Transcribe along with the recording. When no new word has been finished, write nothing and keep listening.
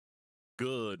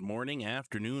Good morning,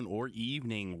 afternoon, or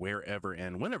evening, wherever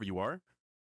and whenever you are.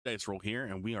 Dice Roll here,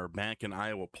 and we are back in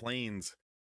Iowa Plains.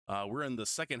 We're in the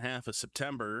second half of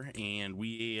September, and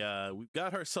we've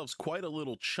got ourselves quite a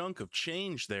little chunk of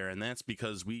change there, and that's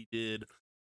because we did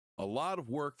a lot of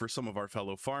work for some of our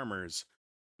fellow farmers.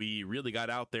 We really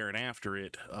got out there and after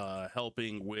it,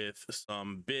 helping with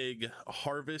some big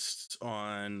harvests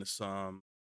on some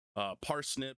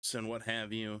parsnips and what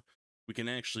have you. We can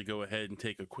actually go ahead and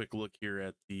take a quick look here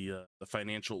at the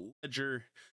financial ledger,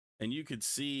 and you could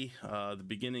see the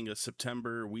beginning of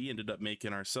September we ended up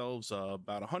making ourselves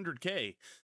about 100K,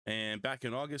 and back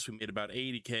in August we made about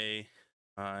 80K,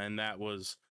 and that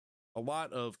was a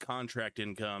lot of contract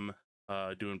income,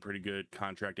 doing pretty good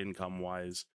contract income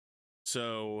wise.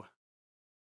 So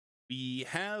we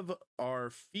have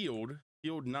our field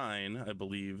 9, I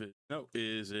believe. No,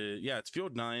 is it? Yeah, it's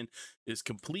field 9 is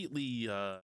completely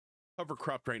cover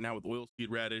cropped right now with oilseed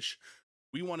radish.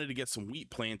 We wanted to get some wheat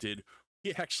planted.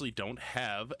 We actually don't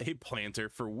have a planter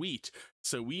for wheat,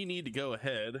 so we need to go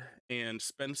ahead and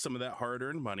spend some of that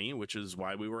hard-earned money, which is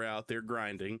why we were out there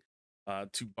grinding,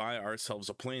 to buy ourselves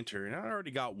a planter. And I already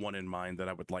got one in mind that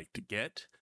I would like to get.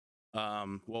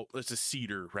 Well, it's a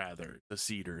seeder, rather, a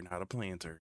seeder, not a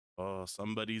planter. Oh,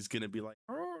 somebody's gonna be like,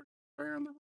 "Oh, you're wearing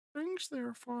the things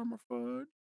there, Farmer Fudge."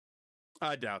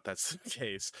 I doubt that's the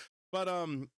case. But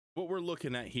what we're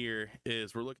looking at here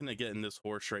is we're looking at getting this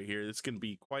horse right here. It's going to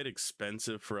be quite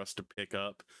expensive for us to pick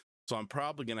up. So I'm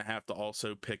probably going to have to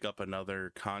also pick up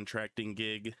another contracting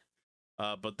gig.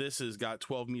 But this has got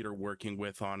 12 meter working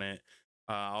width on it.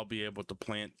 I'll be able to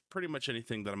plant pretty much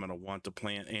anything that I'm going to want to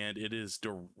plant, and it is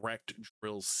direct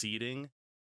drill seeding.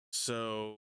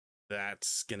 So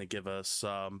that's going to give us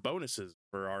some bonuses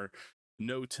for our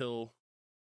no-till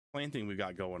planting we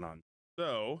got going on.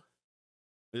 So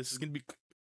this is going to be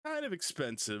kind of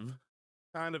expensive,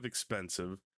 I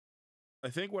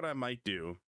think what I might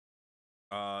do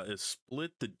is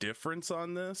split the difference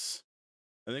on this.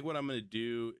 I think what I'm going to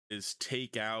do is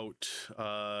take out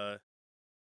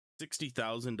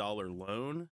 $60,000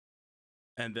 loan,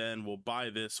 and then we'll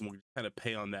buy this and we'll kind of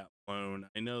pay on that loan.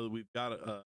 I know that we've got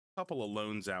a couple of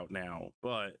loans out now,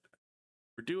 but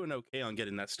we're doing okay on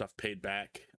getting that stuff paid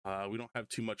back. We don't have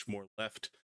too much more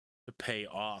left to pay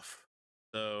off.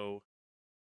 So,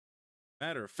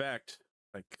 matter of fact,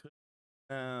 I could.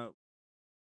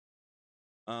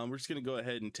 We're just gonna go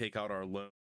ahead and take out our loan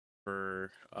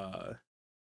for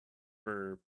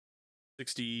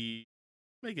 60.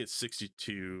 Make it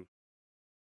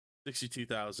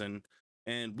 62,000,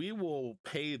 and we will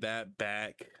pay that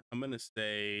back. I'm gonna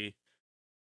say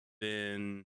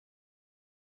then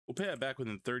we'll pay it back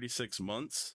within 36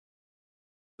 months.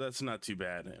 That's not too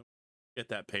bad. Get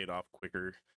that paid off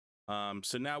quicker.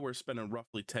 So now we're spending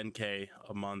roughly 10K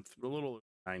a month, a little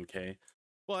 9K,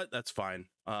 but that's fine.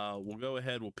 We'll go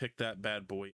ahead, we'll pick that bad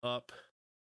boy up.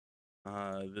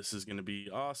 This is going to be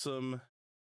awesome.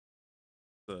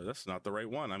 That's not the right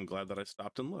one. I'm glad that I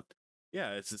stopped and looked.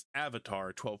 Yeah, it's this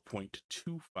Avatar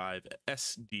 12.25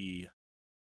 SD.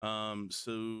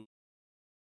 So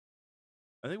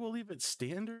I think we'll leave it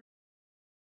standard.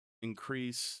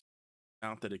 Increase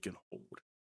amount that it can hold.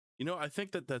 You know, I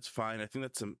think that's fine. I think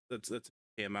that's a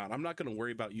okay amount. I'm not going to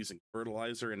worry about using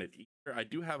fertilizer in it either. I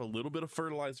do have a little bit of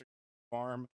fertilizer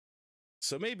farm,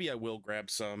 so maybe I will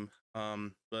grab some.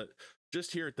 But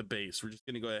just here at the base, we're just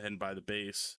going to go ahead and buy the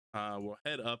base. We'll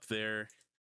head up there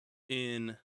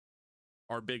in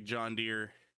our big John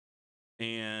Deere,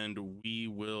 and we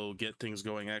will get things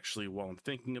going. Actually, while I'm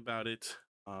thinking about it,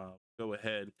 go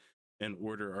ahead and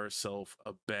order ourselves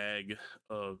a bag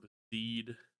of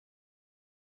seed.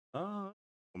 We'll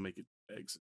make it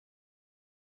bags.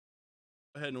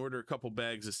 Go ahead and order a couple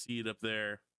bags of seed up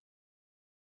there.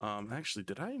 Actually,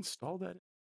 did I install that?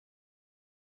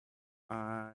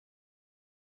 I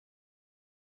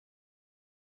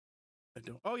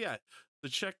don't. Oh yeah, the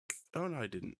check. Oh no, I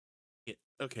didn't. Yeah.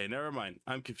 Okay, never mind.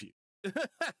 I'm confused.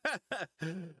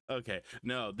 Okay,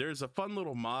 no, there's a fun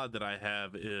little mod that I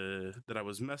have that I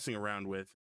was messing around with.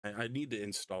 I need to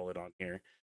install it on here.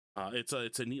 It's a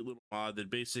neat little mod that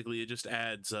basically it just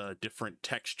adds different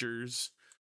textures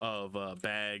of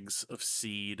bags of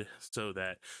seed, so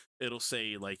that it'll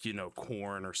say, like, you know,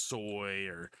 corn or soy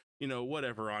or, you know,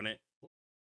 whatever on it.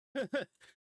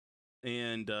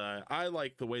 And I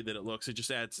like the way that it looks. It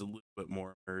just adds a little bit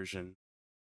more immersion.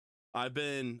 I've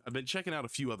been checking out a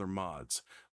few other mods,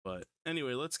 but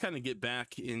anyway, let's kind of get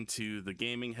back into the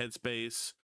gaming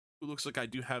headspace. It looks like I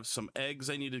do have some eggs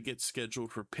I need to get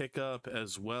scheduled for pickup,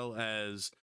 as well as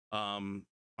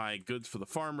my goods for the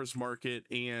farmers market,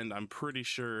 and I'm pretty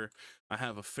sure I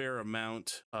have a fair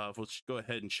amount of. Let's go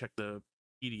ahead and check the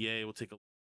PDA. We'll take a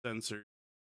sensor.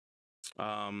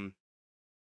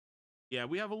 Yeah,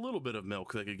 we have a little bit of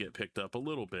milk that could get picked up, a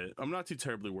little bit. I'm not too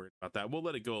terribly worried about that. We'll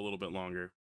let it go a little bit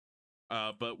longer.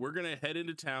 But we're gonna head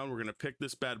into town. We're gonna pick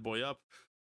this bad boy up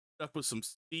with some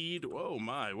seed. Oh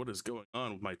my, what is going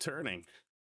on with my turning?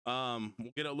 We'll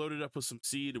get it loaded up with some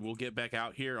seed, and we'll get back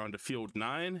out here onto field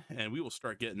 9, and we will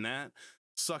start getting that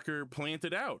sucker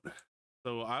planted out.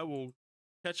 So I will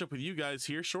catch up with you guys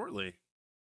here shortly.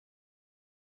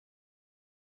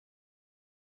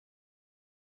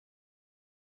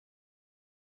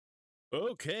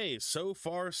 Okay, so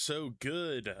far so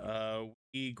good.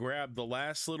 We grabbed the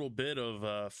last little bit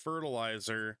of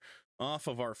fertilizer off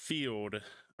of our field,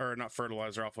 or not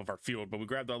fertilizer off of our field, but we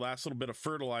grabbed the last little bit of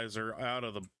fertilizer out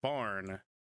of the barn.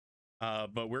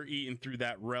 But we're eating through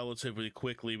that relatively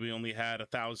quickly. We only had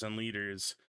 1,000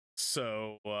 liters.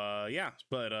 So yeah,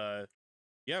 but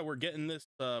yeah, we're getting this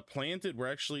planted.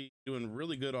 We're actually doing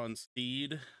really good on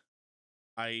seed.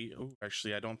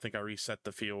 Actually, I don't think I reset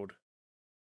the field.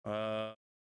 I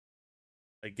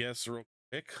guess real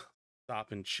quick,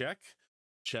 stop and check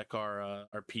our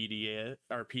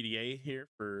PDA here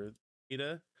for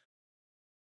data.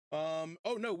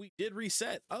 Oh no, we did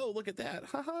reset. Oh, look at that.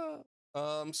 Haha.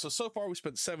 So far we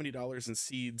spent $70 in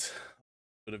seeds,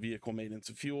 bit of vehicle maintenance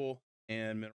and fuel,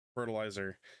 and mineral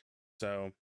fertilizer.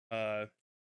 So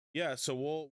yeah, so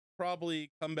we'll probably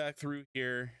come back through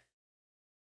here,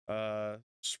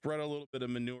 spread a little bit of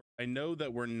manure. I know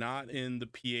that we're not in the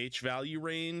pH value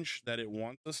range that it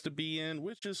wants us to be in,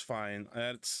 which is fine.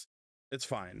 It's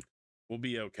fine. We'll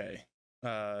be okay.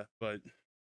 But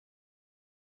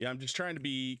yeah, I'm just trying to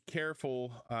be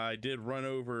careful. I did run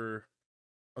over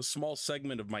a small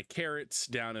segment of my carrots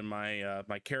down in my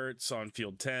my carrots on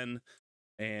field 10,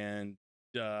 and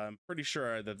I'm pretty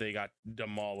sure that they got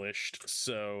demolished.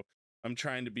 So I'm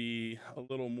trying to be a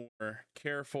little more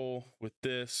careful with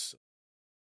this.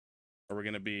 Are we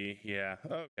gonna be, yeah,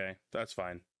 okay, that's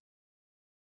fine.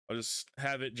 I'll just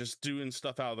have it just doing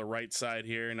stuff out of the right side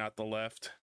here, not the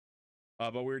left.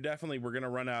 But we're gonna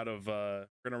run out of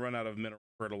mineral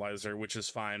fertilizer, which is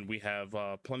fine. We have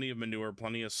plenty of manure,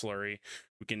 plenty of slurry.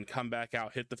 We can come back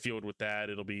out, hit the field with that.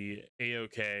 It'll be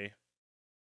a-okay.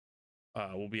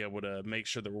 We'll be able to make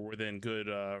sure that we're within good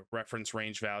reference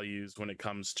range values when it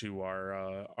comes to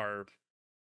our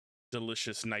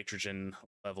delicious nitrogen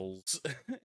levels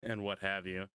and what have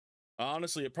you.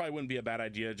 Honestly, it probably wouldn't be a bad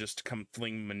idea just to come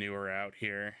fling manure out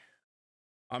here.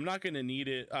 I'm not going to need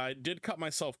it. I did cut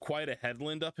myself quite a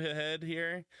headland up ahead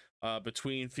here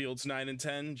between fields 9 and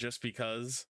 10, just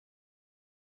because.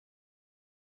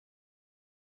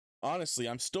 Honestly,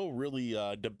 I'm still really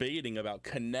debating about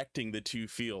connecting the two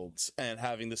fields and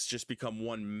having this just become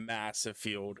one massive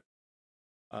field.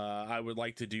 I would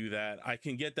like to do that. I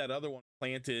can get that other one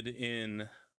planted in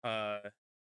Ep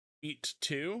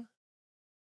 2,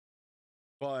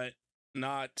 but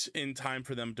not in time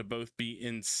for them to both be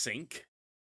in sync.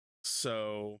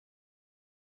 So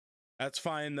that's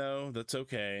fine though. That's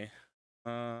okay.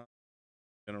 Gonna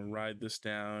ride this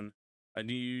down. I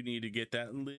do need to get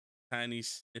that little tiny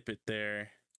snippet there.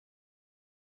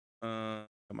 Come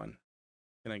on.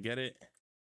 Can I get it?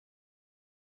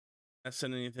 I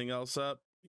send anything else up?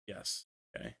 Yes.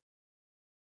 Okay.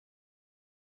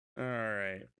 All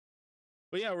right.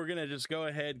 But yeah, we're gonna just go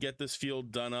ahead, get this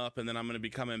field done up, and then I'm gonna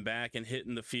be coming back and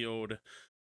hitting the field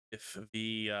if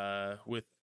the with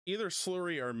either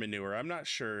slurry or manure. I'm not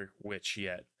sure which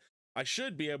yet. I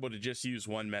should be able to just use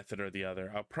one method or the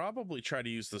other. I'll probably try to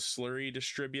use the slurry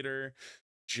distributor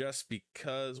just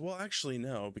because, well, actually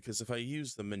no, because if I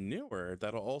use the manure,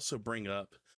 that'll also bring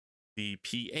up the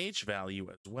pH value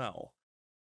as well.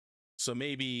 So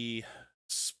maybe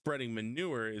spreading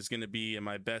manure is going to be in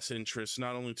my best interest,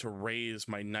 not only to raise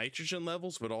my nitrogen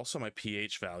levels, but also my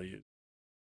pH value.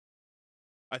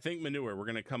 I think manure, we're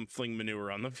going to come fling manure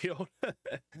on the field.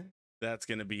 That's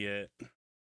going to be it.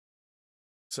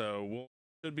 So we'll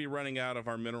should be running out of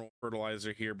our mineral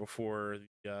fertilizer here before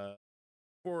the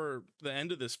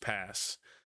end of this pass.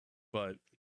 But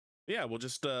yeah, we'll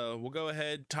just we'll go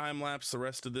ahead, time lapse the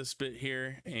rest of this bit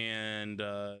here, and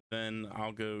then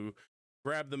I'll go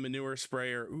grab the manure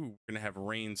sprayer. Ooh, we're gonna have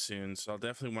rain soon, so I'll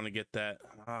definitely want to get that.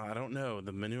 I don't know,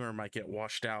 the manure might get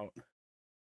washed out.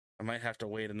 I might have to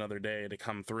wait another day to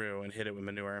come through and hit it with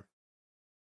manure.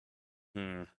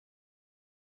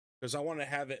 Because I want to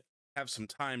have some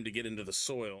time to get into the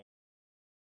soil.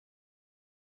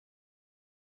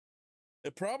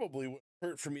 It probably would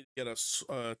hurt for me to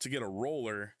get a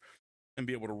roller and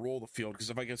be able to roll the field,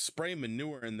 because if I could spray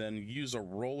manure and then use a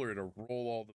roller to roll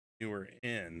all the manure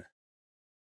in,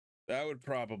 that would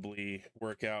probably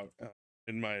work out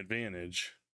in my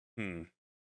advantage. Hmm.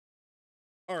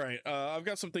 All right. I've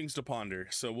got some things to ponder,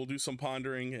 so we'll do some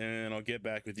pondering, and I'll get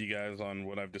back with you guys on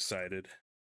what I've decided.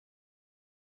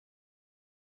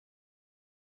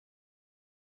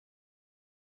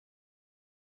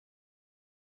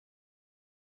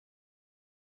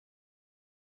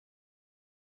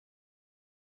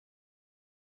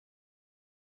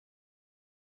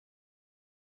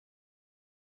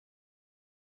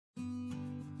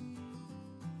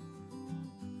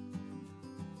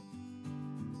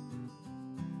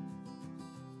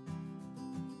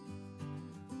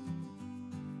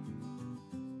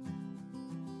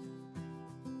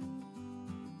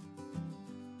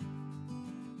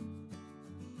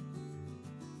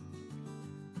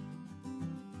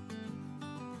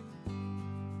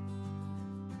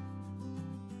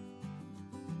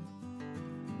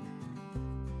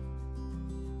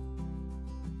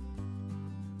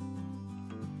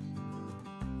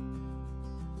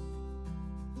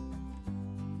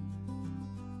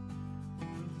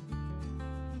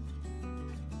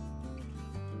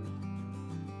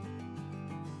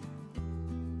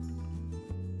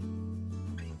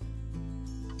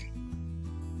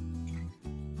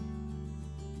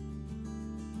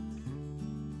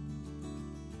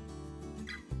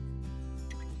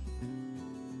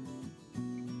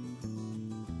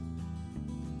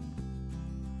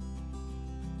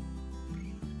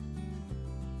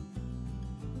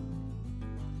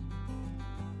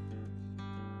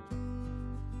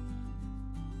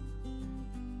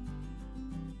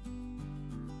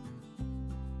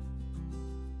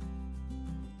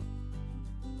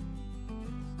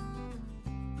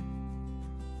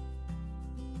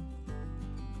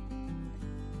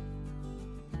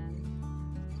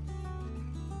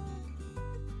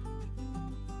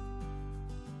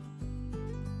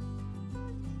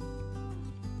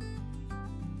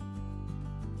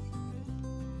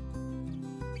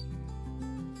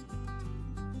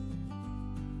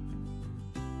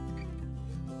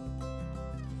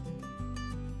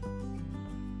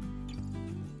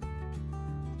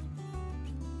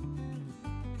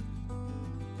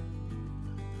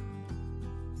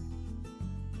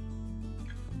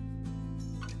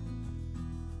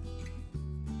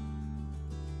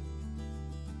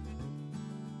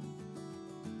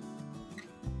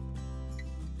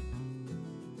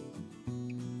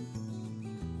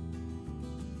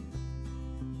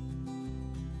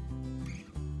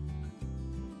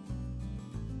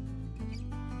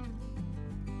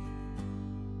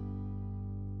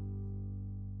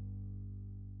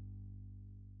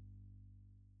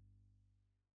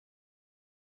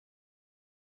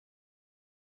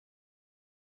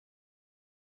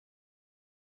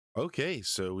 Okay,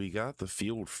 so we got the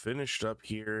field finished up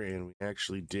here, and we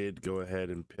actually did go ahead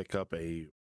and pick up a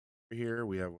here.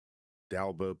 We have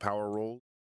Dalbo power roll,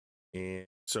 and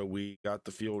so we got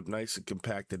the field nice and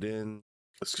compacted in.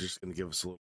 It's just going to give us a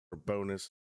little bonus,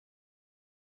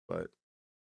 but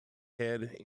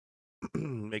head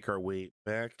make our way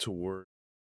back toward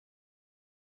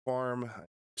farm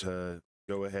to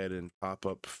go ahead and pop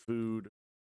up food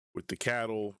with the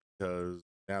cattle, because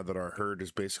now that our herd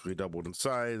is basically doubled in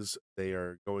size, they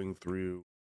are going through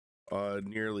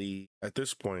nearly at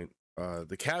this point.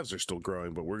 The calves are still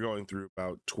growing, but we're going through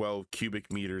about 12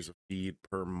 cubic meters of feed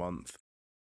per month.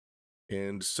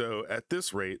 And so at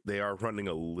this rate, they are running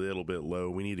a little bit low.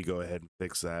 We need to go ahead and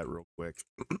fix that real quick.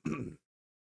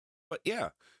 But yeah,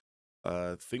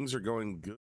 things are going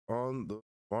good on the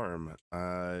farm.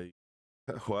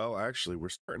 Well, actually, we're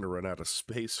starting to run out of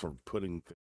space for putting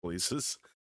places.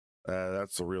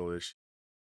 That's the real issue,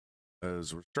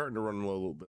 as we're starting to run a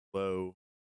little bit low.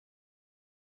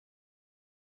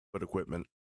 Put equipment.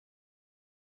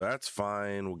 That's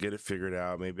fine. We'll get it figured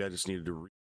out. Maybe I just needed to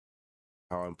read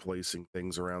how I'm placing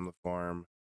things around the farm.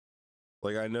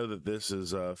 Like, I know that this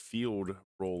is a field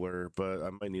roller, but I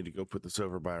might need to go put this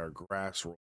over by our grass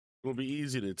roller. It'll be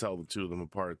easy to tell the two of them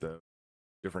apart, though.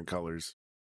 Different colors.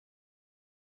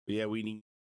 But yeah, we need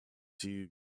to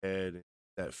head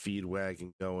that feed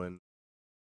wagon going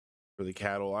for the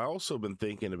cattle. I also been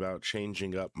thinking about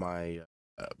changing up my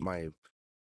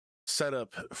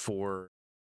setup for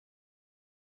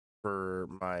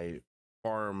my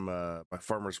farm, my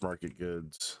farmers market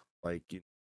goods, like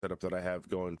setup that I have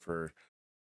going for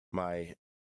my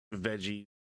veggie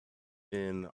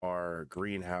in our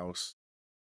greenhouse.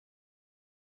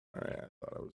 All right, I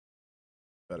thought I was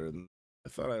better than I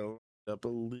thought. I lined up a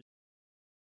little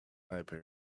iPad.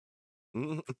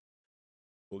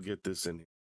 We'll get this in here.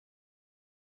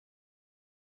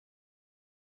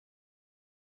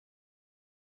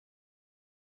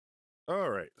 All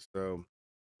right, so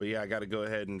but yeah, I got to go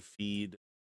ahead and feed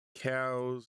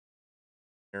cows.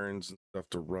 errands and stuff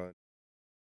to run.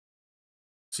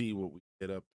 See what we get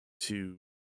up to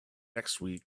next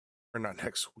week, or not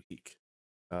next week,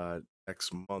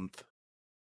 next month.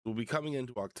 We'll be coming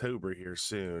into October here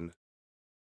soon.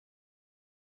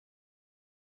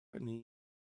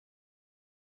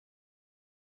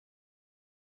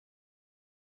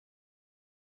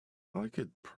 I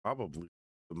could probably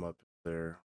put them up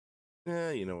there.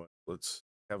 Yeah, you know what? Let's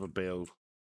have a bale,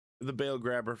 the bale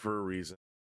grabber for a reason.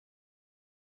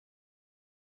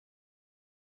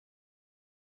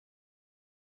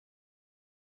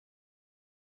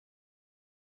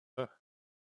 Uh,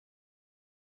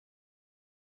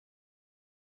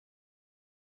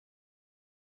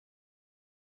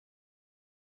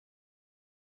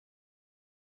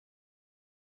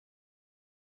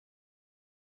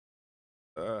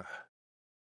 uh,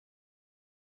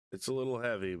 it's a little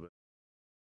heavy, but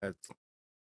that's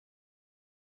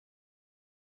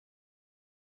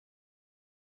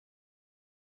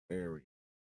there we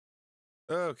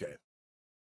go. Okay.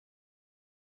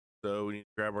 So we need to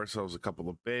grab ourselves a couple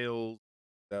of bales.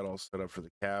 That all set up for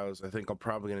the cows. I think I'm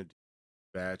probably gonna do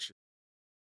batch.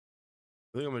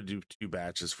 I think I'm gonna do 2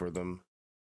 batches for them.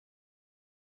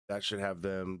 That should have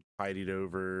them tidied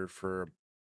over for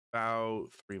about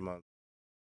 3 months.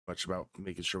 Much about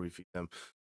making sure we feed them.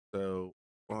 So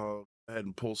I'll go ahead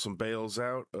and pull some bales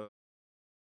out.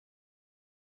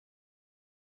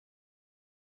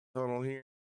 Tunnel here.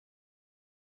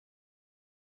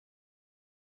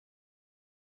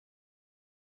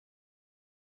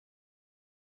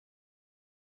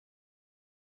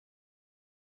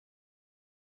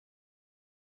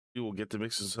 You will get to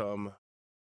mixing some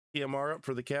PMR up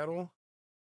for the cattle,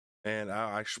 and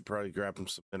I should probably grab them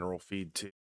some mineral feed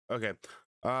too. Okay,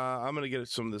 I'm gonna get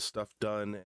some of this stuff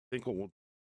done. I think what we'll,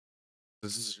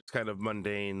 this is just kind of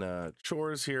mundane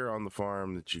chores here on the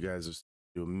farm that you guys have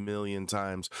do a million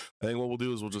times. I think what we'll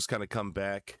do is we'll just kind of come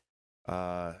back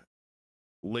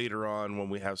later on when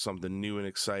we have something new and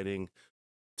exciting,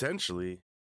 potentially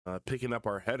picking up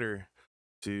our header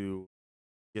to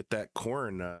get that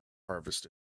corn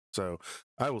harvested. So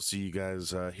I will see you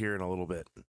guys here in a little bit.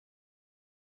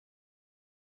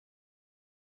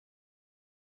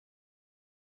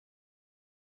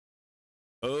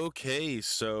 Okay,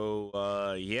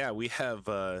 so yeah, we have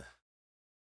a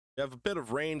bit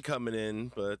of rain coming in,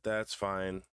 but that's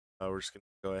fine. We're just gonna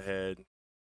go ahead.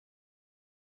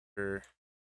 Sure.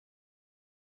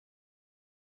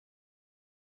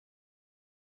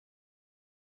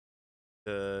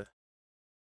 Go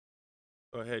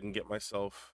ahead and get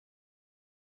myself.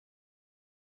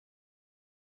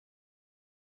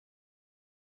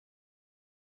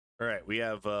 All right, we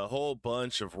have a whole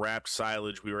bunch of wrapped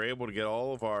silage. We were able to get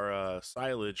all of our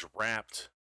silage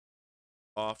wrapped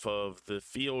off of the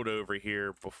field over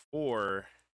here before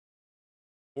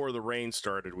the rain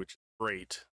started, which is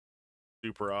great,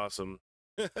 super awesome.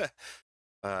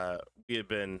 uh, we had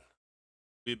been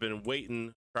we've been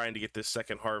waiting, trying to get this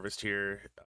second harvest here.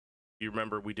 You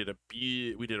remember we did a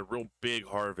real big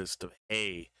harvest of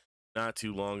hay not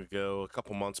too long ago, a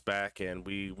couple months back, and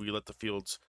we let the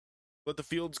fields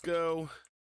go.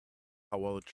 How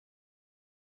well it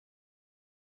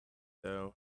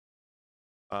so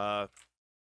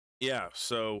yeah,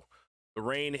 so the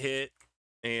rain hit,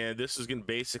 and this is gonna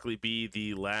basically be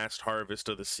the last harvest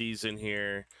of the season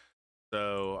here.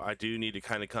 So I do need to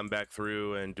kind of come back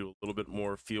through and do a little bit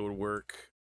more field work,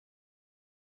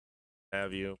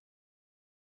 have you.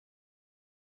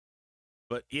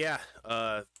 But yeah,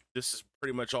 this is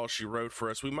pretty much all she wrote for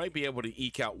us. We might be able to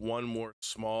eke out one more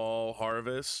small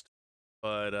harvest,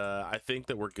 but I think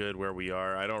that we're good where we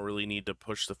are. I don't really need to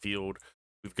push the field.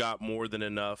 We've got more than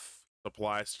enough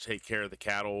supplies to take care of the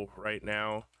cattle right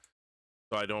now,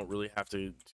 so I don't really have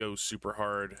to go super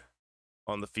hard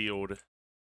on the field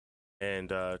and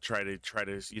try to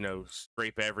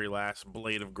scrape every last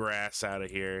blade of grass out of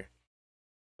here.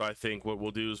 So I think what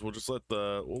we'll do is we'll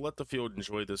let the field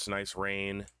enjoy this nice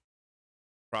rain.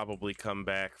 Probably come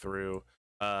back through.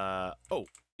 Oh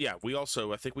yeah,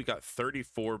 I think we got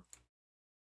 34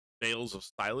 bales of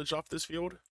silage off this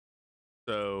field,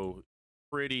 so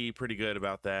pretty good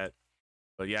about that.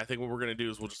 But yeah, I think what we're gonna do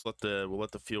is we'll let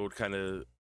the field kind of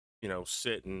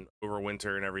sit and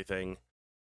overwinter and everything.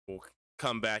 We'll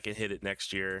come back and hit it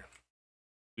next year.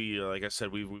 We like I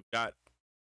said, we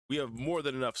have more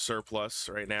than enough surplus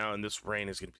right now, and this rain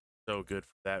is gonna be so good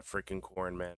for that freaking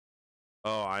corn, man.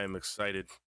 Oh, I am excited.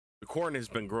 The corn has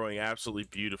been growing absolutely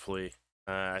beautifully.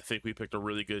 I think we picked a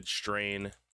really good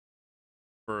strain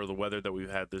for the weather that we've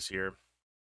had this year.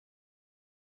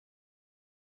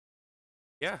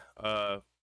 Yeah,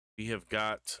 we have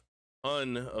got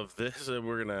ton of this, and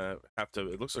we're gonna have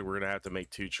to. It looks like we're gonna have to make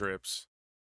 2 trips.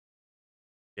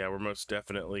 Yeah, we're most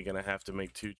definitely gonna have to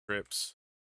make 2 trips.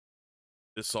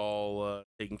 This all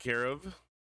taken care of.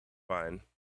 Fine.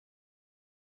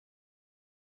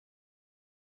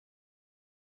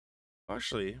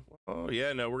 Actually, oh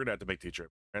yeah, no, we're gonna have to make 2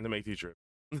 trips. We're gonna have to make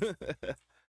 2 trips.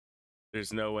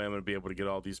 There's no way I'm gonna be able to get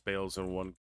all these bales in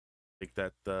one. I think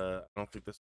that I don't think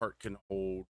this cart can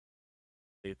hold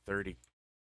a 30.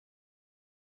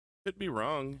 Could be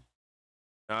wrong.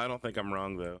 No, I don't think I'm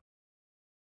wrong though.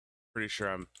 I'm pretty sure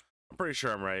I'm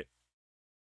right.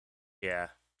 Yeah.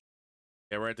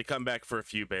 Yeah, we're going to come back for a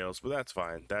few bales, but that's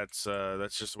fine. That's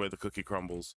just the way the cookie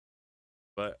crumbles.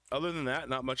 But other than that,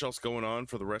 not much else going on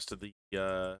for the rest of the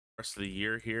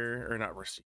year here, or not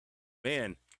rest.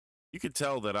 Man, you could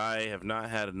tell that I have not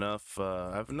had enough.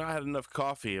 I've not had enough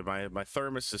coffee. My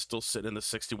thermos is still sitting in the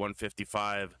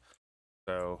 6155.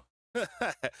 So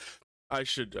I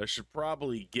should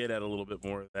probably get at a little bit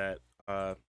more of that.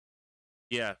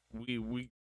 Yeah, we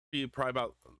probably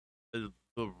about the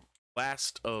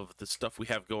last of the stuff we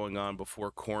have going on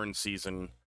before corn season,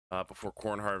 before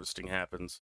corn harvesting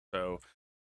happens. So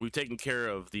we've taken care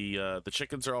of the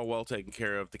chickens are all well taken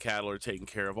care of. The cattle are taken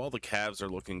care of. All the calves are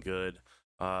looking good.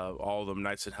 All of them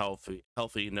nice and healthy,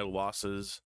 no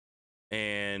losses.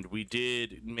 And we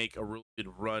did make a really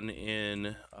good run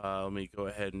in. Let me go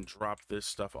ahead and drop this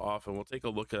stuff off, and we'll take a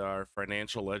look at our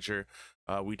financial ledger.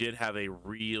 We did have a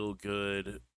real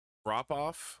good drop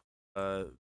off.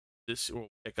 This will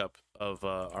pick up of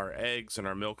our eggs and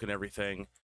our milk and everything.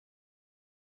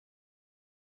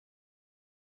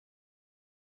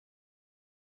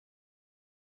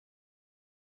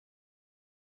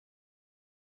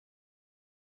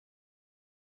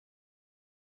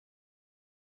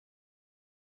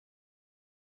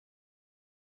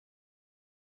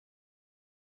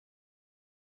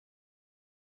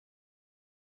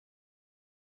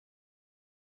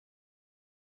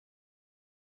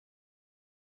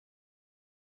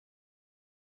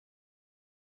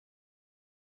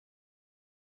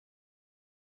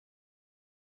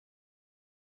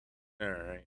 All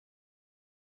right.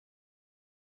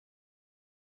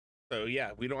 So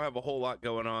yeah, we don't have a whole lot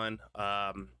going on,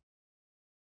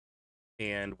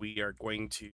 and we are going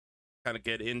to kind of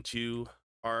get into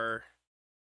our.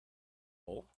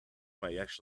 Oh, might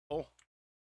actually. Oh,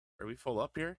 are we full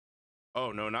up here?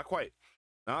 Oh no, not quite.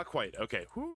 Not quite. Okay.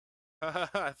 Whew.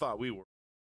 I thought we were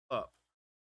up.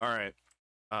 All right.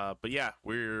 But yeah,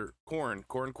 we're corn.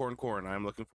 I'm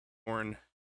looking for corn.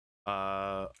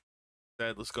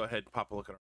 Let's go ahead and pop a look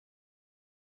at our.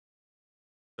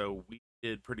 So we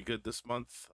did pretty good this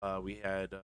month. We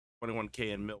had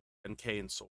 21K in milk, 10K in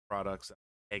sold products,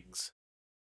 eggs,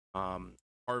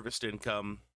 harvest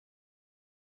income,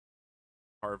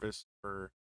 harvest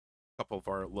for a couple of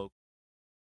our local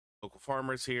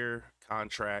farmers here,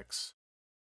 contracts.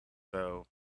 So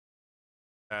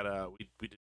that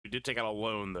we did take out a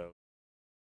loan though.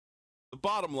 The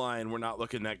bottom line, we're not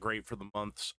looking that great for the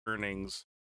month's earnings,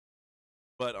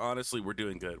 but honestly, we're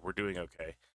doing good. We're doing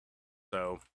okay.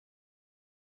 So,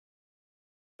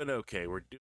 but okay, we're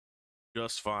doing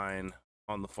just fine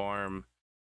on the farm.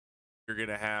 You're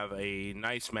gonna have a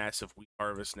nice, massive wheat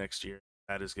harvest next year.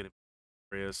 That is gonna be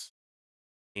glorious.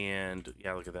 And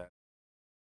yeah, look at that.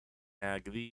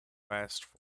 Ag the last.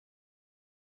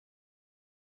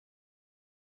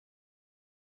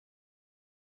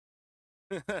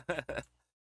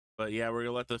 But yeah, we're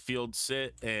gonna let the field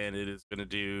sit, and it is gonna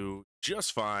do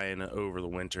just fine over the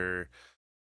winter,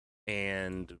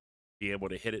 and be able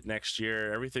to hit it next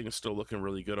year. Everything is still looking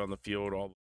really good on the field.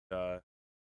 All the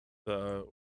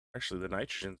actually the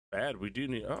nitrogen's bad. We do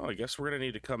need. Oh, I guess we're gonna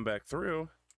need to come back through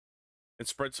and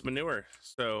spread some manure.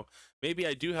 So maybe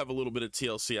I do have a little bit of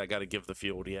TLC I got to give the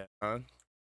field yet, huh?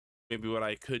 Maybe what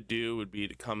I could do would be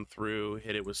to come through,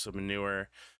 hit it with some manure,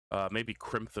 maybe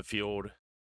crimp the field.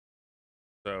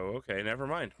 So okay, never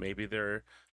mind. Maybe there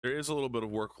is a little bit of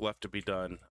work left to be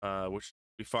done, which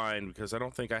be fine because I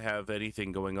don't think I have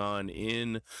anything going on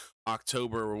in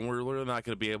October when we're literally not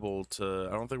going to be able to.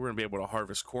 I don't think we're going to be able to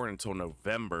harvest corn until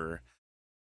November.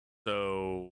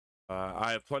 So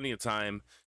I have plenty of time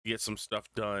to get some stuff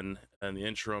done in the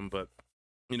interim, but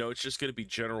it's just going to be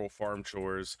general farm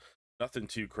chores, nothing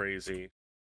too crazy.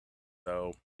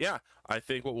 So yeah, I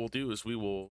think what we'll do is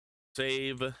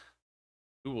save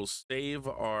we will save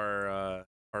our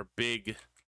big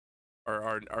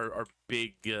our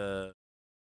big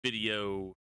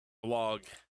video blog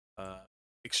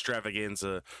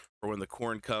extravaganza for when the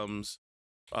corn comes,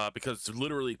 because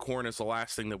literally corn is the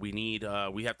last thing that we need.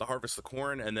 We have to harvest the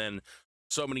corn, and then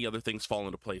so many other things fall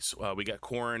into place. We got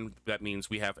corn. That means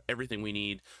we have everything we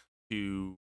need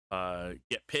to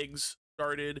get pigs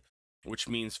started, which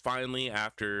means finally,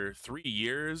 after 3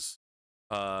 years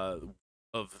uh,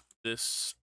 of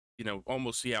this,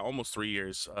 almost 3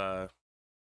 years,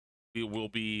 we'll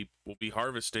be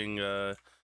harvesting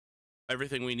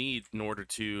everything we need in order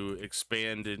to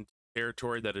expand in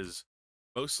territory that is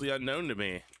mostly unknown to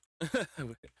me.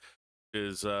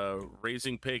 Is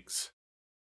raising pigs.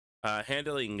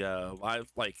 Handling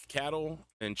live like cattle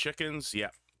and chickens,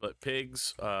 yeah, but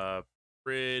pigs,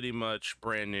 pretty much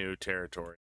brand new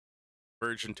territory,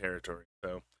 virgin territory.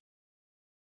 So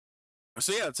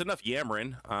yeah, it's enough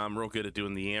yammering. I'm real good at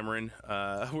doing the yammering.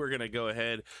 We're gonna go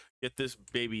ahead, get this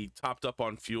baby topped up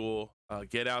on fuel,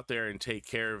 get out there and take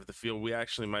care of the field. We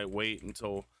actually might wait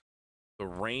until the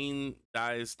rain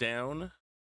dies down,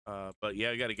 but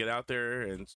yeah, I got to get out there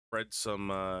and spread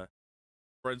some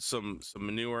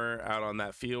manure out on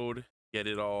that field, get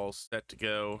it all set to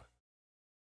go,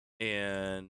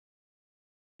 and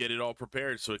get it all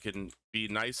prepared so it can be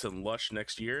nice and lush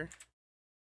next year.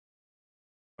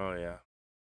 Oh yeah.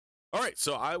 All right,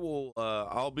 so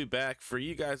I'll be back. For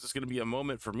you guys, it's going to be a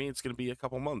moment. For me, it's going to be a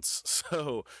couple months.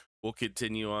 So we'll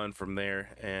continue on from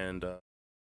there, and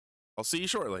I'll see you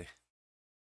shortly.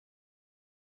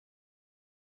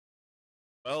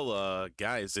 Well,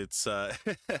 guys, it's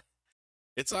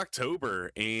it's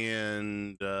October,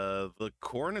 and the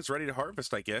corn is ready to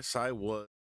harvest. I guess I was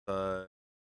not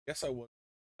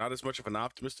as much of an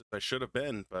optimist as I should have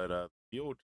been, but the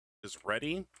field is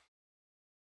ready.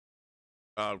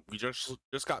 We just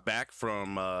got back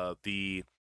from the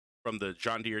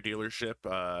John Deere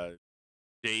dealership.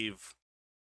 Dave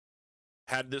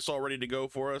had this all ready to go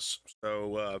for us,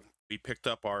 so we picked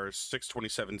up our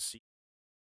 627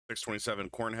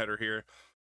 corn header here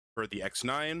for the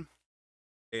X9,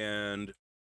 and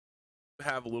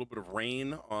have a little bit of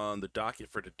rain on the docket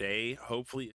for today.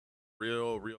 Hopefully,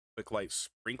 real quick light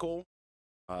sprinkle.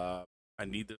 Uh, I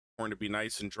need the corn to be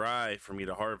nice and dry for me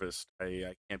to harvest.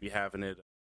 I can't be having it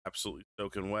absolutely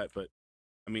soaking wet. But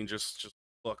I mean, just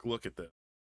look at this.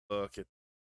 Look at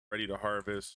ready to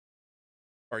harvest.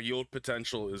 Our yield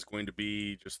potential is going to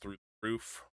be just through the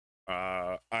roof.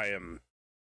 I'm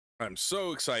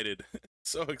so excited,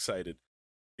 so excited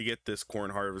to get this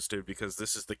corn harvested, because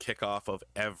this is the kickoff of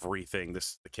everything. This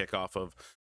is the kickoff of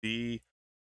the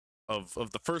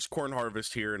the first corn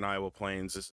harvest here in Iowa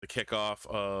Plains. This is the kickoff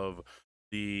of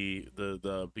the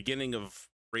beginning of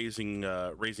raising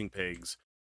pigs.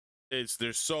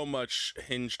 There's so much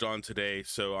hinged on today,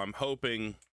 so I'm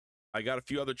hoping. I got a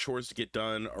few other chores to get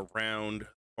done around the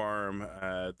farm.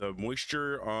 The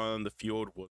moisture on the field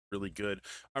was really good.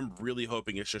 I'm really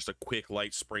hoping it's just a quick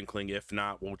light sprinkling. If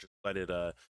not, we'll just let it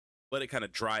kind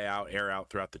of dry out, air out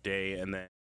throughout the day, and then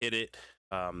hit it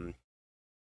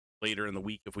later in the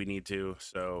week if we need to.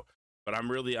 So, but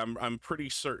I'm pretty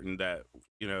certain that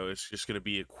it's just going to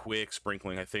be a quick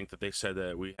sprinkling. I think that they said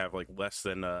that we have like less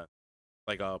than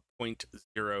like a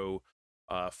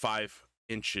 0.05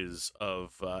 inches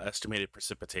of estimated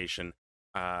precipitation.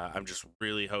 I'm just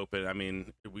really hoping. I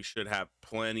mean, we should have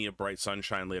plenty of bright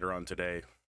sunshine later on today.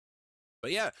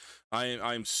 But yeah,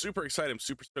 I'm super excited. I'm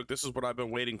super stoked. This is what I've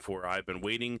been waiting for. I've been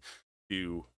waiting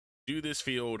to do this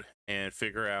field and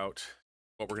figure out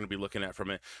what we're going to be looking at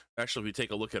from it. Actually, we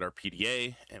take a look at our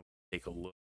PDA and take a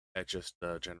look at just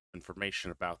general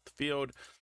information about the field.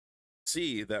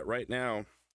 See that right now,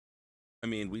 I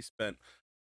mean, we spent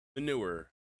manure,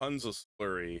 tons of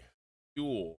slurry,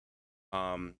 fuel.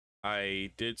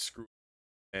 I did screw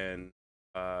and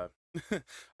I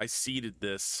seeded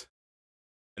this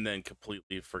and then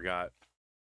completely forgot,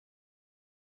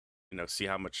 see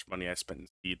how much money I spent in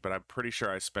seed, but I'm pretty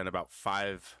sure I spent about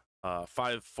five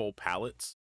full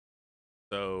pallets.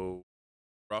 So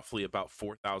roughly about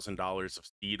 $4,000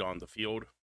 of seed on the field.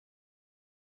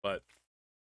 But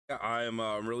yeah,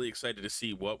 I'm really excited to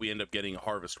see what we end up getting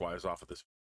harvest wise off of this.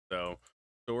 So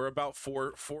we're about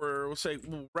we'll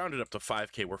round it up to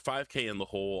 5K. We're 5K in the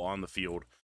hole on the field.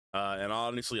 And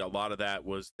honestly, a lot of that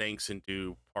was thanks in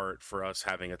due part for us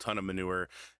having a ton of manure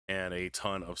and a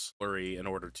ton of slurry in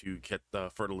order to get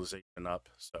the fertilization up.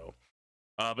 So,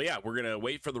 but yeah, we're gonna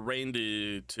wait for the rain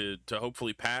to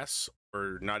hopefully pass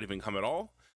or not even come at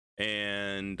all,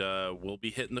 and we'll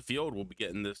be hitting the field. We'll be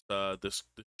getting this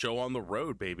show on the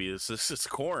road, baby. This is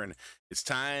corn. It's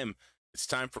time. It's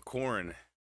time for corn.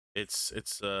 It's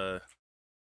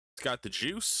got the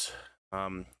juice.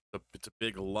 It's a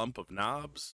big lump of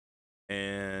knobs,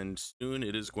 and soon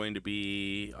it is going to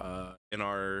be in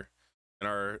our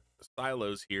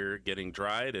silos here, getting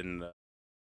dried and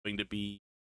going to be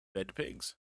fed to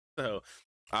pigs. So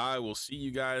I will see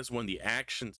you guys when the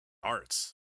action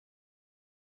starts.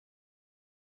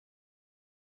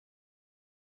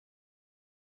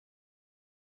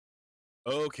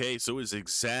 Okay, so it was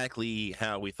exactly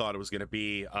how we thought it was going to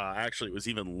be. Actually, it was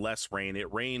even less rain.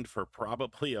 It rained for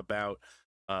probably about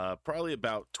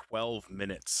 12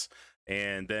 minutes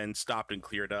and then stopped and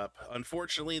cleared up.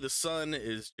 Unfortunately, the sun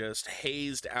is just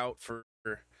hazed out for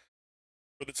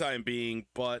the time being,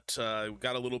 but we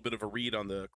got a little bit of a read on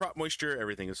the crop moisture.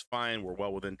 Everything is fine. We're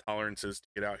well within tolerances to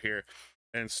get out here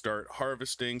and start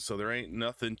harvesting, so there ain't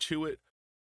nothing to it.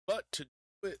 But to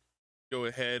do it, go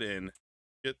ahead and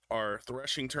get our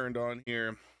threshing turned on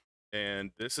here, and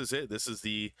this is it. This is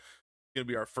the gonna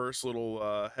be our first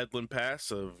little headland pass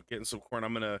of getting some corn.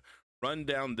 I'm gonna run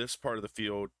down this part of the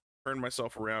field, turn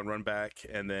myself around, run back,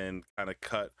 and then kind of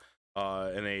cut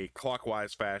in a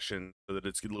clockwise fashion so that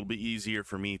it's a little bit easier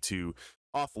for me to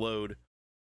offload.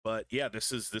 But yeah,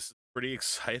 this is pretty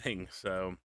exciting.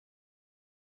 So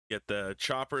get the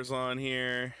choppers on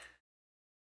here,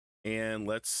 and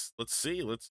let's see.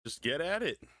 Let's just get at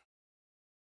it.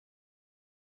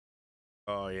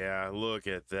 Oh yeah, look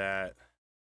at that.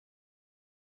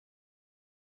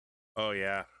 Oh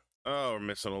yeah. Oh, we're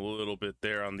missing a little bit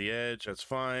there on the edge. That's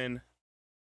fine.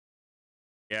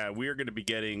 Yeah, we're going to be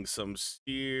getting some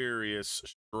serious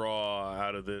straw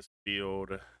out of this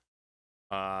field.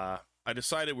 I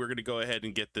decided we're going to go ahead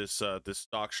and get this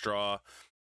stock straw,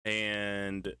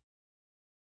 and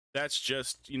that's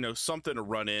just, you know, something to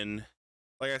run in.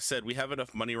 Like I said, we have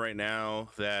enough money right now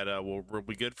that we'll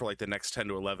be good for like the next 10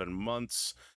 to 11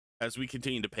 months as we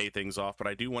continue to pay things off. But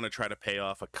I do want to try to pay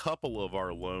off a couple of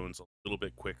our loans a little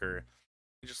bit quicker. And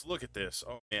just look at this.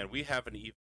 Oh man, we haven't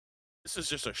even. This is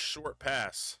just a short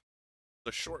pass.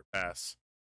 A short pass.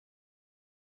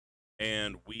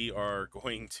 And we are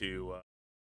going to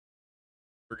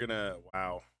we're gonna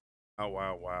wow. Oh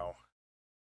wow.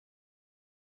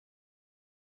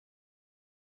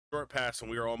 Short pass, and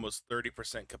we are almost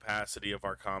 30% capacity of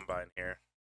our combine here.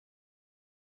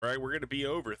 All right, we're gonna be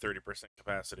over 30%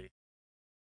 capacity.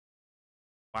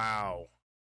 Wow.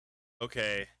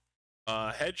 Okay.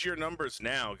 Hedge your numbers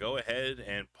now. Go ahead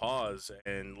and pause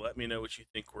and let me know what you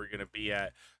think we're gonna be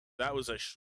at. That was a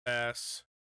short pass.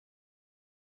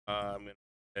 I'm gonna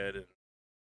go ahead and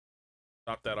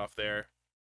stop that off there.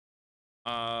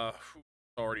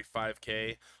 Already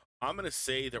 5K. I'm gonna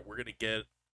say that we're gonna get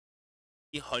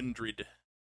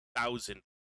 300,000.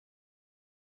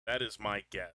 That is my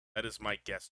guess. That is my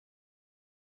guess.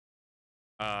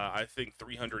 I think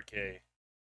 300K.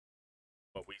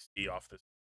 What we see off this is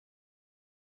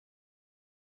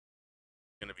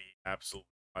gonna be absolutely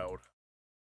wild.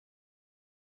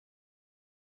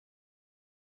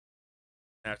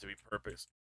 Have to be purpose.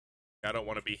 I don't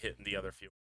want to be hitting the other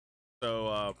field.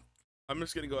 So I'm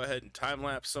just gonna go ahead and time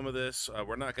lapse some of this.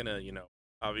 We're not gonna, you know,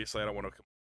 obviously I don't want to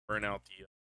burn out the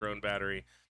drone battery.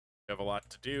 We have a lot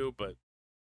to do, but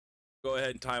go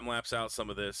ahead and time lapse out some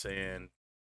of this, and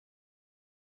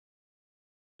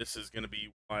this is gonna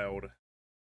be wild,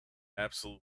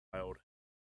 absolutely wild.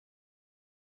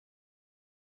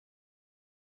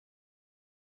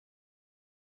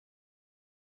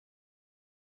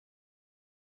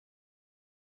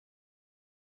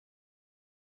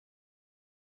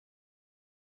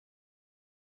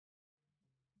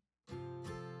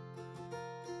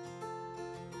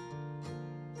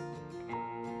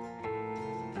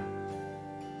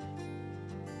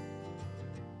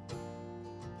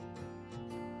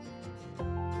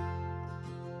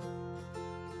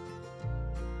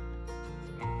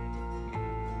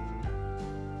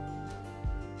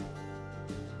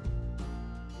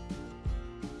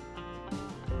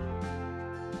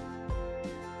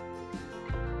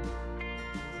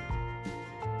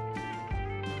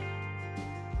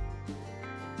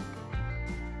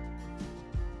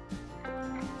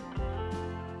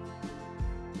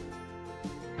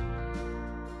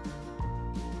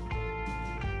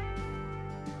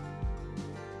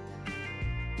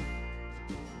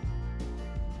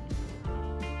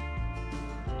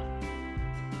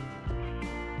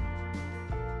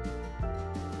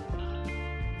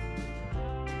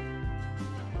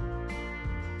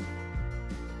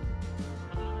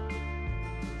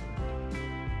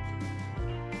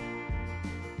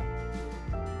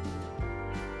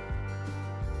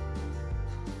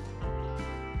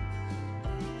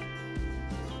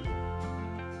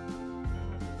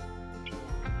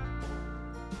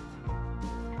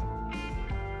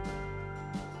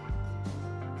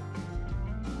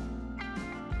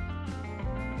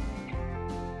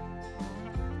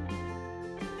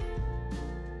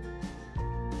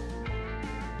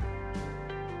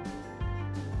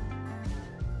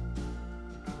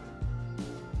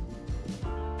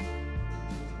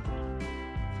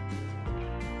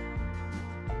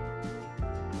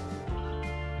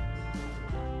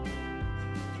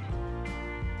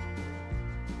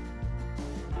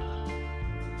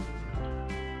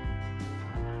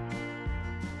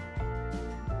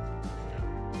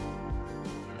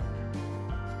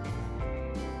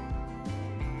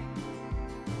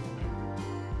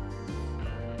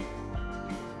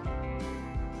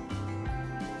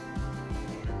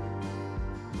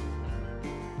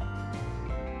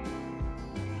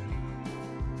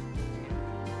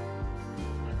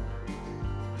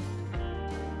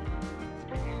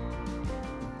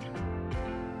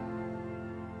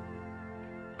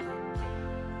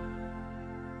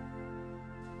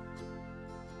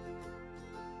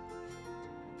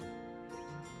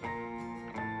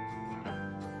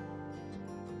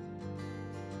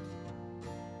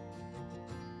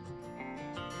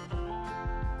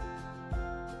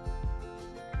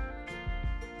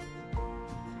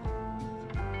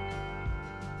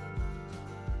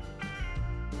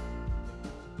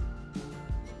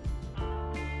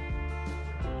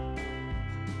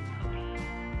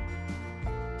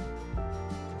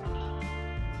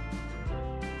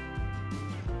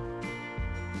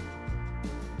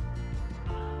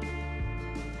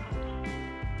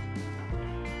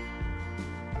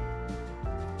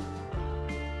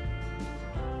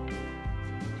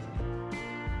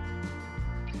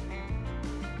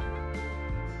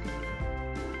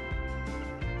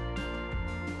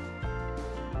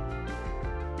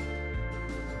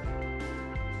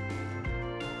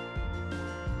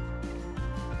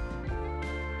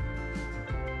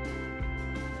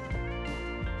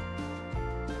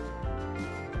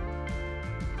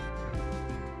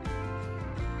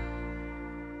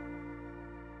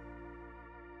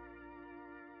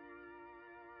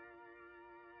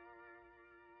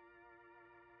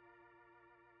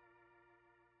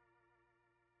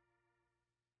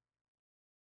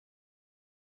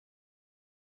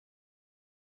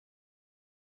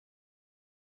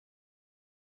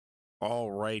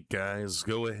 All right, guys,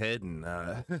 go ahead and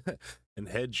and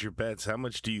hedge your bets. How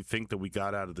much do you think that we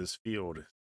got out of this field?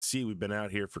 See, we've been out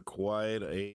here for quite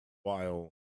a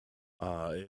while.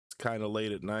 It's kind of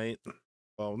late at night.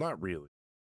 Well, not really.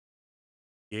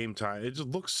 Game time. It just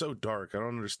looks so dark. I don't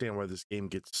understand why this game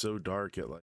gets so dark at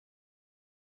like.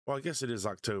 Well, I guess it is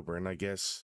October, and I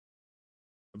guess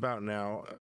about now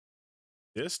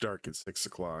it's dark at 6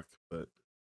 o'clock.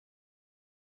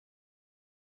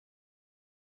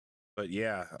 But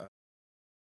yeah,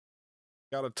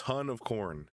 got a ton of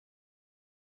corn.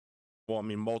 Well, I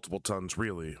mean, multiple tons,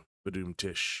 really. Badoom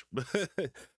tish. We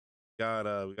got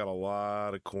a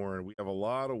lot of corn. We have a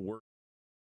lot of work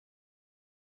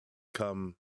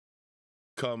come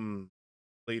come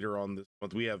later on this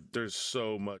month. There's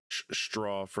so much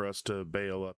straw for us to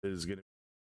bale up. It is gonna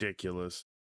be ridiculous.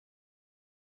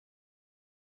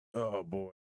 Oh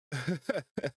boy.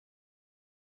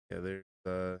 Yeah, there's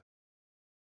all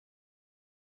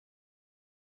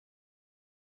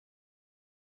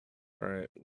right,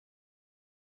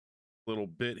 little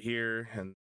bit here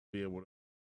and be able to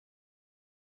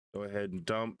go ahead and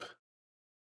dump.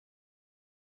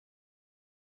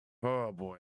 Oh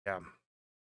boy. Yeah.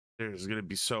 There's gonna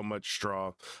be so much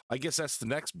straw. I guess that's the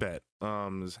next bet.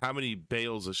 Is how many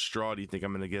bales of straw do you think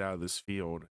I'm gonna get out of this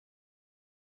field?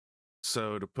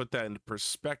 So to put that into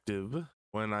perspective,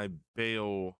 when I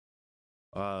bale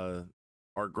uh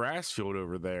our grass field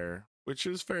over there, which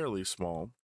is fairly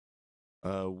small,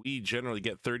 we generally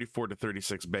get 34 to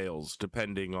 36 bales,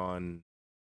 depending on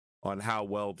how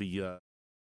well the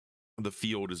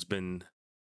field has been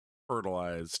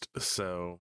fertilized.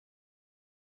 So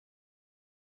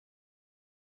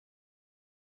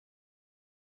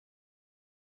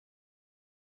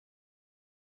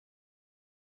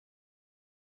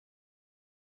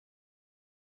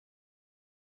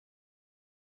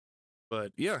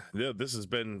but yeah, yeah, this has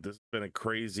been a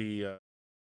crazy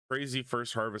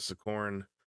first harvest of corn.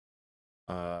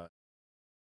 uh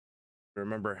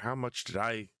Remember, how much did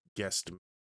I guess?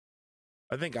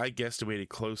 I think I guesstimated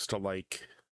close to like,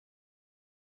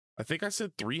 I think I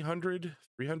said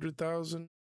 300,000.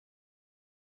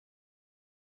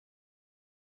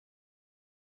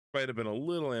 Might have been a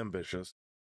little ambitious.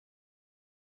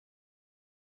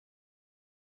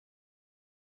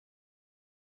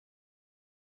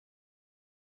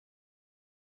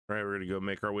 All right, we're gonna go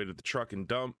make our way to the truck and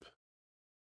dump.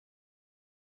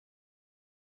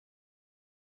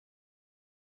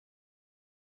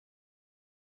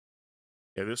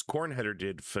 Yeah, this corn header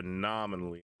did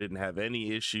phenomenally. Didn't have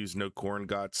any issues. No corn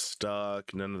got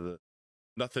stuck. Nothing,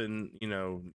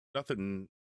 nothing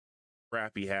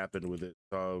crappy happened with it.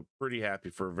 So pretty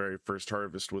happy for a very first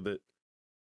harvest with it.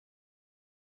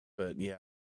 But yeah,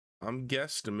 I'm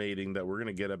guesstimating that we're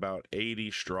gonna get about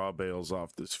 80 straw bales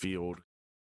off this field.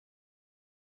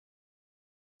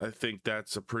 I think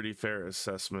that's a pretty fair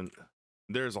assessment.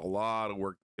 There's a lot of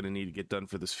work going to need to get done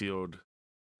for this field.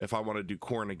 If I want to do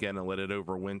corn again and let it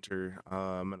overwinter,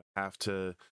 I'm going to have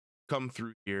to come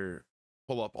through here,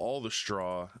 pull up all the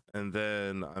straw, and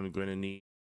then I'm going to need,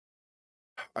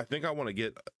 I think I want to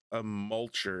get a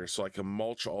mulcher so I can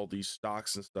mulch all these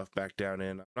stalks and stuff back down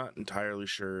in. I'm not entirely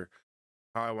sure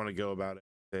how I want to go about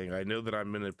it. I know that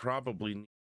I'm going to probably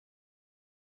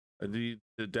need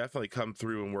to definitely come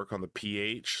through and work on the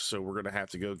pH. So we're going to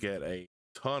have to go get a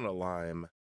ton of lime.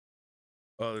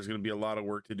 Oh, there's going to be a lot of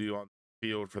work to do on the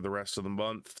field for the rest of the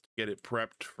month to get it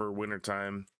prepped for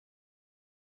wintertime.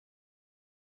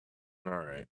 All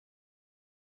right.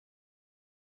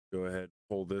 Go ahead,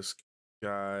 pull this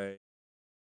guy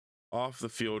off the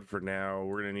field for now.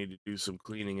 We're going to need to do some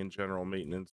cleaning and general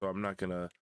maintenance, so I'm not gonna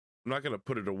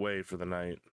put it away for the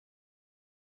night.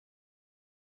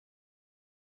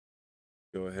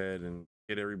 Go ahead and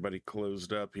get everybody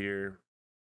closed up here.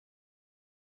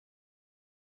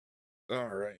 All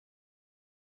right.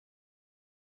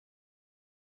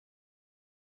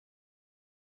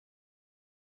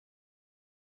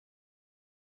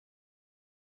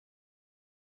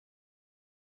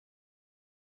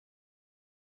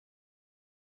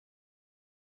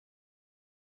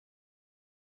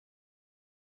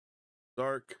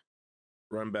 Dark.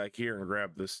 Run back here and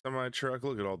grab this semi truck.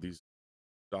 Look at all these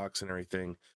docks and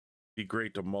everything. Be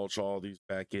great to mulch all these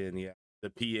back in. Yeah, the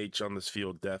pH on this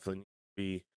field definitely needs to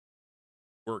be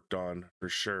worked on for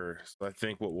sure. So I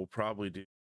think what we'll probably do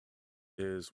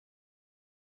is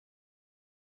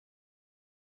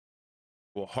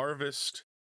we'll harvest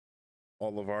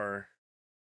all of our,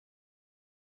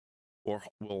 or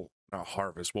we'll not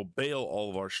harvest, we'll bale all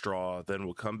of our straw, then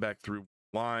we'll come back through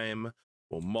lime,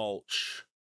 we'll mulch.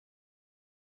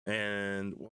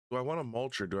 And do I want to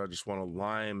mulch or do I just want to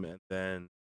lime and then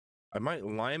I might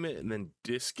lime it and then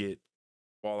disc it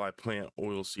while I plant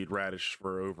oilseed radish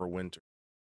for overwinter.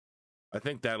 I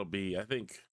think that'll be, I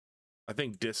think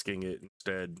disking it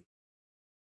instead.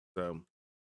 So,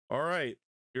 all right,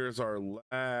 here's our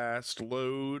last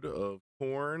load of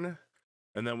corn.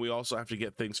 And then we also have to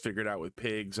get things figured out with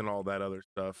pigs and all that other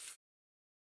stuff.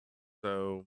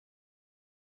 So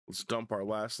let's dump our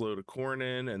last load of corn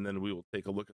in, and then we will take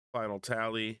a look at the final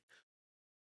tally.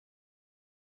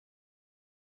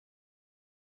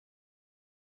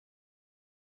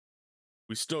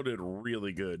 We still did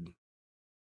really good.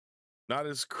 Not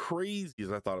as crazy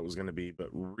as I thought it was going to be, but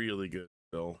really good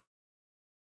still.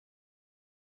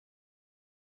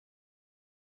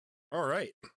 All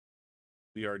right.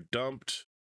 We are dumped.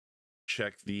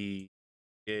 Check the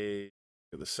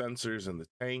sensors in the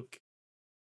tank.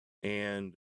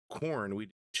 And corn, we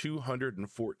did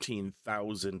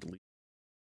 214,000 liters.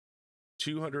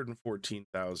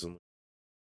 214,000.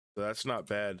 So that's not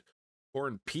bad.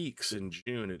 Corn peaks in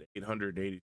June at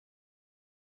 880.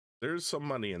 There's some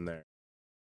money in there.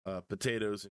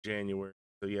 Potatoes in January.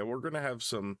 So yeah, we're gonna have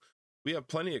some. We have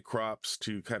plenty of crops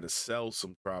to kind of sell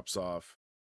some crops off,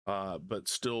 but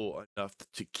still enough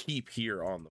to keep here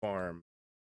on the farm.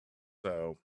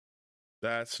 So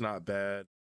that's not bad.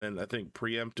 And I think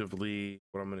preemptively,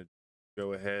 what I'm gonna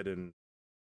go ahead and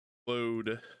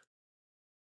load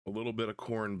a little bit of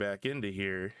corn back into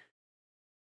here.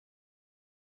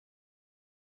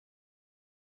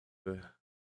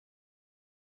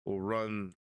 We'll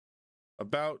run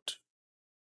about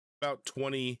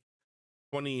 20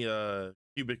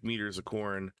 cubic meters of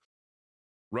corn,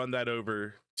 run that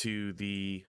over to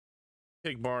the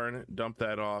pig barn, dump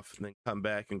that off, and then come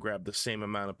back and grab the same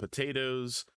amount of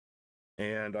potatoes.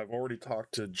 And I've already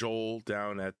talked to Joel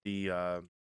down at the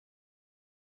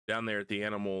down there at the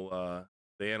animal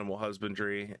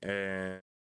husbandry, and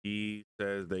he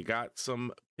says they got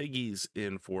some piggies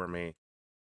in for me.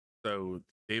 So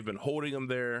they've been holding them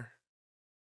there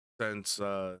since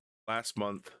last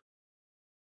month.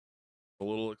 A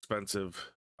little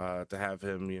expensive to have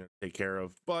him, take care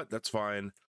of, but that's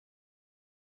fine.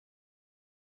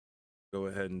 Go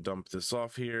ahead and dump this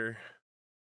off here.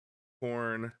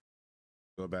 Corn,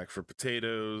 go back for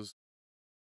potatoes,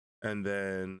 and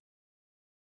then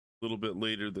a little bit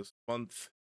later this month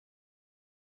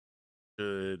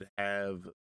should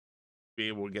be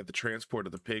able to get the transport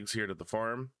of the pigs here to the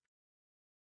farm.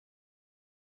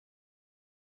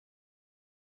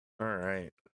 All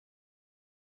right.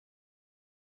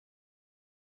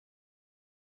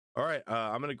 All right,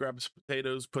 I'm gonna grab some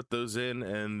potatoes, put those in,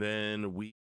 and then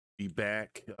be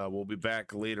back. We'll be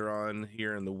back later on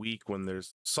here in the week when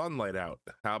there's sunlight out.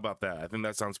 How about that? I think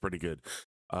that sounds pretty good.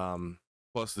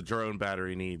 Plus the drone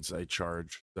battery needs a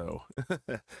charge. So,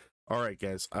 all right,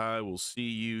 guys, I will see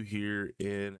you here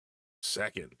in a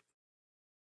second.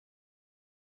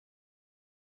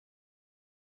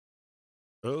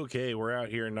 Okay, we're out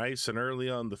here nice and early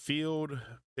on the field,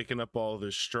 picking up all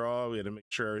this straw. We had to make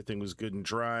sure everything was good and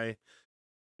dry. It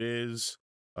is.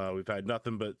 We've had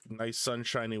nothing but nice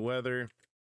sunshiny weather,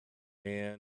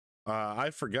 and I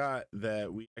forgot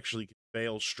that we actually can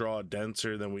bale straw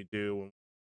denser than we do when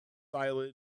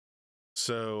silage.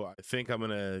 So I think I'm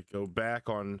gonna go back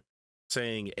on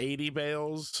saying 80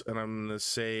 bales, and I'm gonna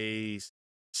say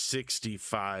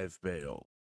 65 bale.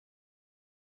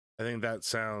 I think that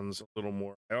sounds a little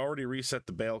more. I already reset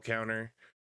the bale counter.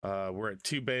 We're at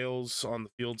 2 bales on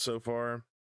the field so far.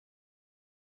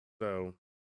 So,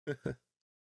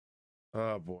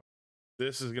 oh boy,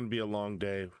 this is gonna be a long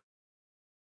day.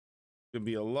 Gonna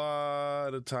be a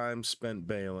lot of time spent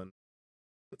baling,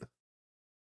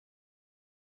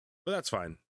 but that's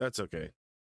fine. That's okay.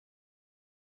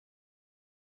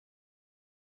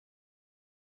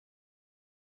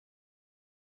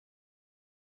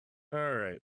 All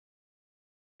right,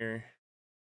 here.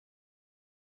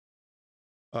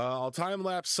 I'll time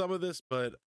lapse some of this,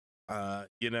 but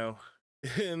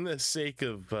in the sake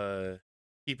of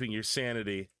keeping your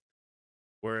sanity,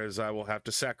 whereas I will have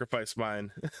to sacrifice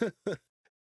mine.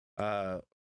 I'm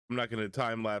not going to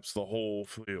time lapse the whole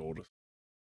field.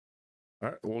 All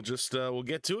right, we'll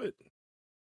get to it.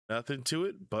 Nothing to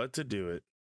it but to do it.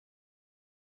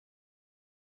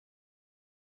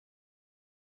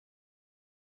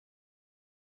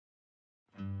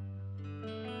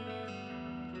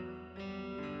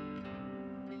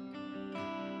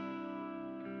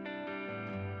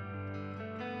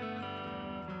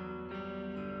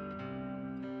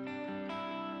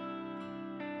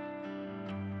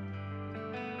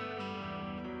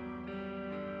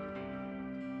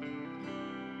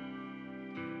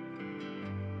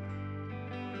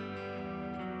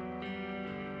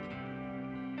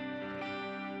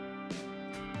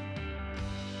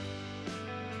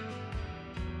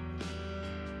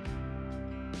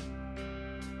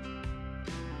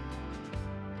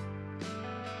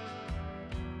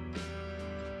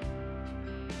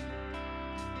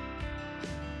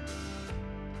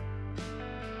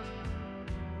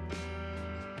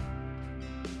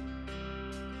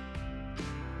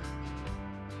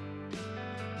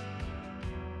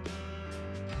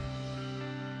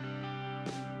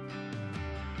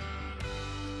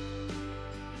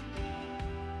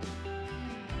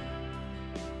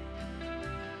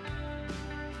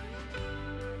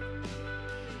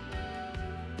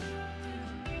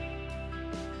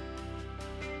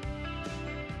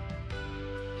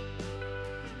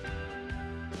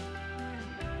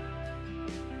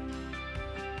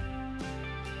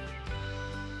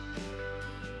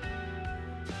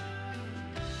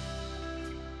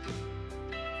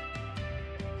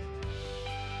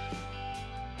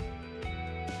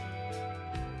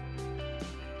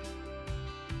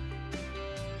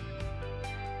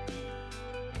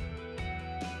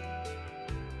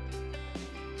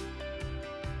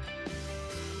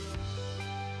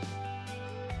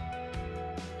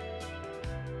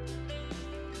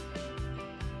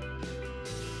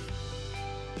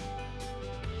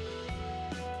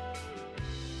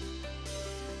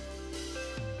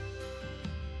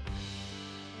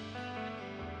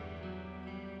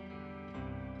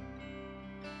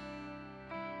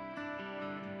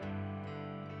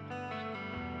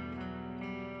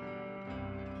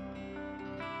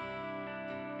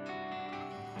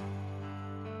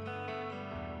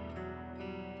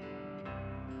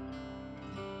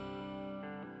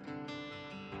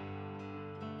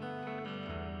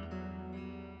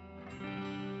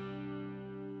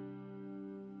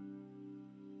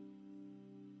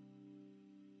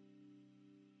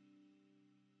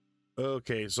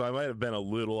 Okay, so I might have been a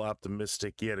little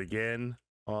optimistic yet again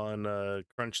on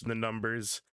crunching the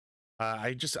numbers.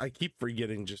 I keep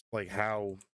forgetting just like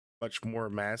how much more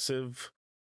massive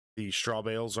the straw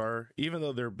bales are, even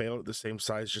though they're baled at the same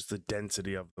size, just the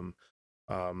density of them.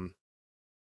 Um,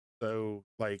 so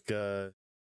like three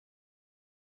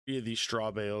of these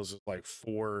straw bales is like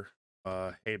four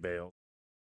hay bales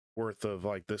worth of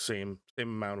like the same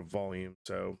amount of volume.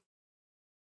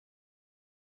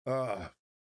 Uh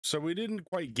so we didn't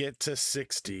quite get to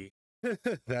 60.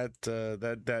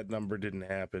 That number didn't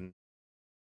happen,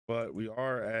 but we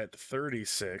are at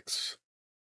 36,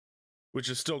 which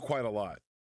is still quite a lot.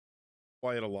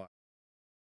 Quite a lot.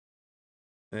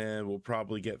 And we'll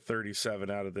probably get 37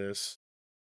 out of this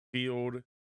field,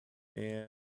 and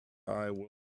I will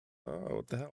what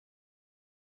the hell?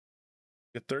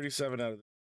 Get 37 out of this.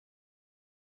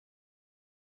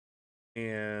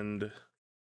 And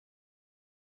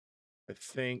I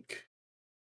think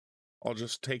I'll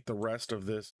just take the rest of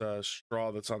this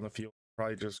straw that's on the field,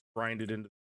 probably just grind it into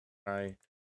I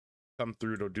come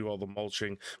through to do all the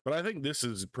mulching. But I think this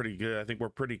is pretty good. I think we're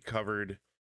pretty covered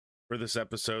for this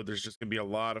episode. There's just gonna be a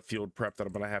lot of field prep that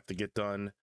I'm gonna have to get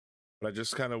done. But I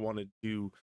just kind of wanted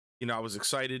to, I was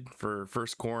excited for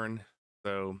first corn.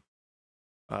 So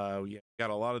yeah, got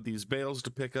a lot of these bales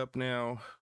to pick up now.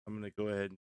 I'm gonna go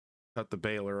ahead and cut the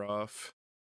baler off.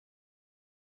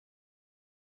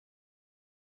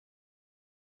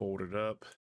 Fold it up.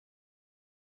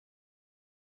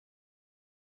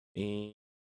 And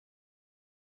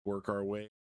work our way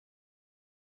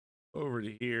over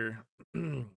to here.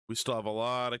 We still have a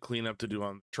lot of cleanup to do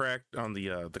on the track, on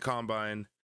the combine,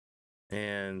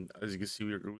 and as you can see,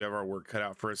 we have our work cut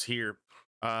out for us here.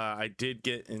 I did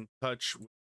get in touch.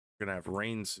 We're gonna have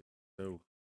rains, so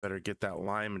better get that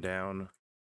lime down,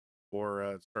 or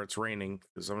it starts raining,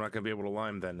 because I'm not gonna be able to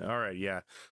lime then. All right, yeah,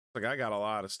 like I got a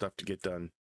lot of stuff to get done.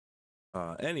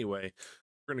 Anyway,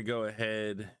 we're gonna go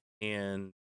ahead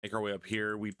and make our way up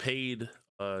here. We paid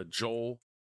Joel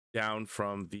down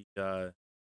from the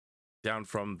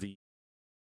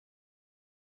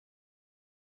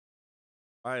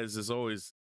as is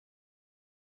always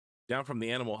down from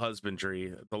the animal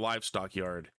husbandry, the livestock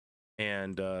yard,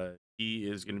 and he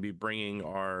is going to be bringing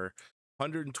our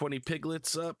 120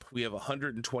 piglets up. We have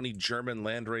 120 German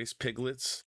landrace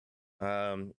piglets.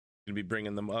 Going to be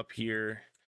bringing them up here,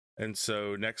 and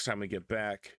so next time we get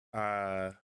back,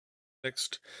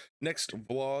 next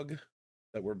vlog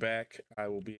that we're back, I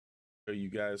will be show you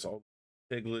guys all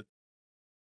the piglets.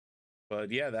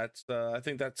 But yeah, that's I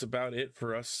think that's about it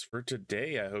for us for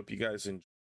today. I hope you guys enjoyed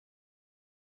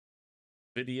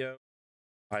the video.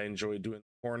 I enjoyed doing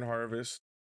the corn harvest,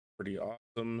 pretty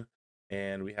awesome.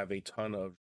 And we have a ton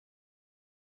of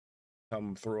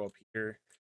come throw up here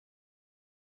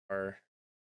are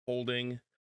holding.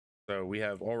 So we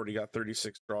have already got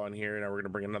 36 straw in here. Now we're going to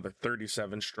bring another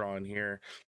 37 straw in here.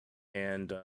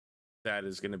 And that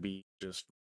is going to be just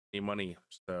money.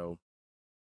 So,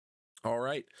 all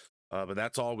right. But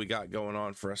that's all we got going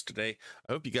on for us today.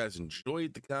 I hope you guys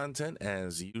enjoyed the content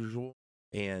as usual.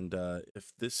 And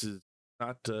if this is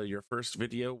not your first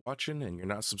video watching and you're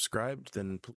not subscribed,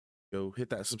 then please go hit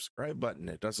that subscribe button.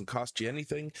 It doesn't cost you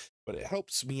anything, but it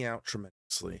helps me out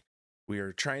tremendously. We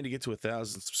are trying to get to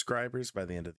 1,000 subscribers by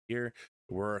the end of the year.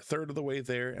 We're a third of the way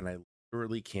there, and I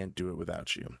literally can't do it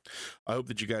without you. I hope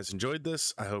that you guys enjoyed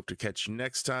this. I hope to catch you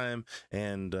next time,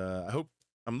 and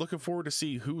I'm looking forward to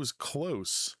see who's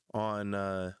close on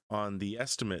the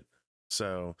estimate.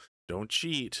 So don't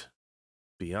cheat.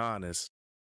 Be honest.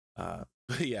 But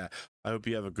yeah, I hope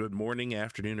you have a good morning,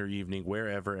 afternoon, or evening,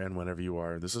 wherever and whenever you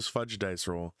are. This is Fudge Dice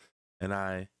Roll, and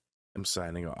I am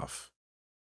signing off.